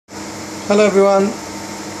Hello everyone,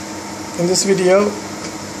 in this video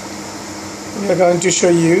we are going to show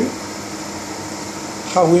you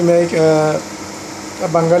how we make a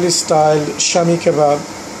Bengali style Shami kebab.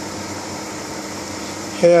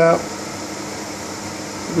 Here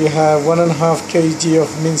we have 1.5 kg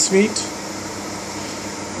of mincemeat.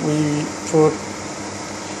 We put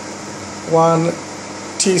 1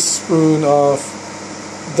 teaspoon of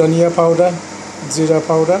Dhania powder, jeera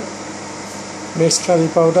powder, mixed curry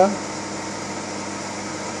powder,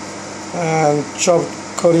 and chopped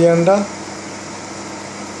coriander,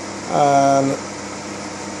 and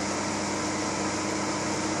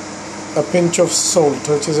a pinch of salt,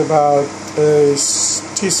 which is about a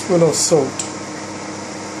teaspoon of salt.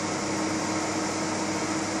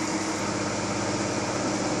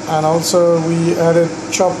 And also we added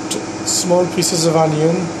chopped small pieces of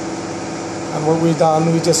onion, and what we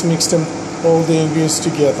done, we just mixed them all the ingredients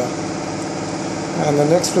together. And the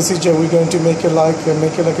next procedure, we're going to make it like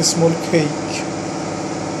a small cake,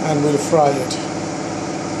 and we'll fry it.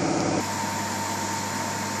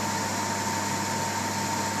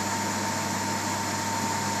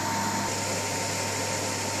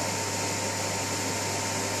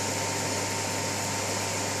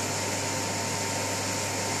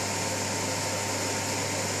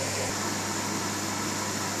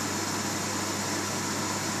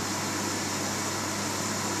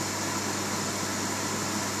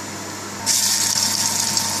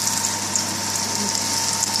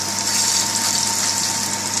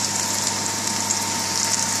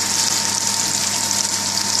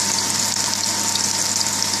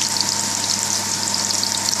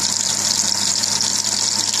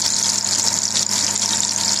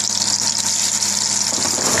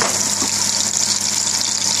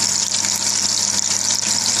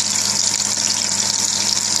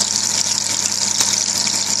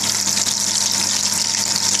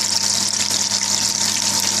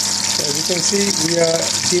 As you can see, we are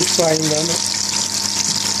deep frying them.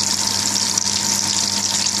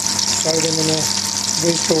 Fry them in a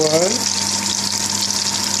wick of oil.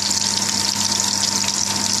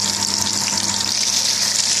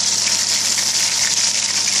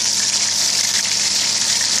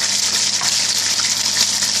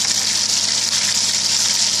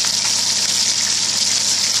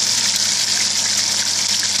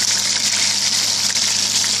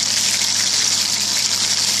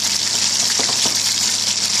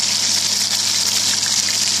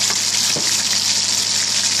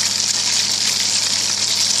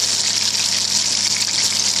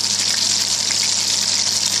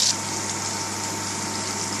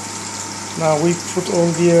 Now we put all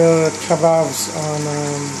the kebabs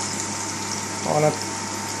on a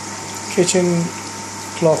kitchen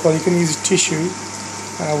cloth, or you can use a tissue.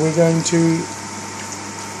 We're going to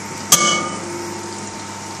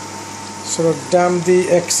sort of damp the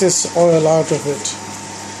excess oil out of it.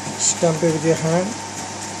 Just dump it with your hand,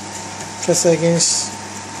 press against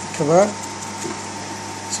the kebab,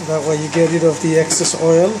 so that way you get rid of the excess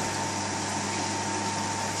oil.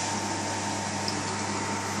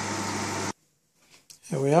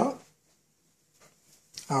 Here we are,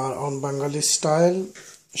 our own Bengali style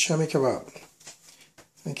Shami kebab.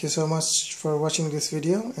 Thank you so much for watching this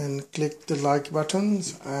video, and click the like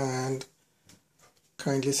buttons and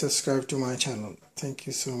kindly subscribe to my channel. Thank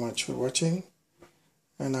you so much for watching,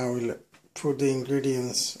 and I will put the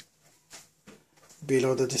ingredients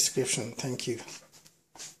below the description. Thank you.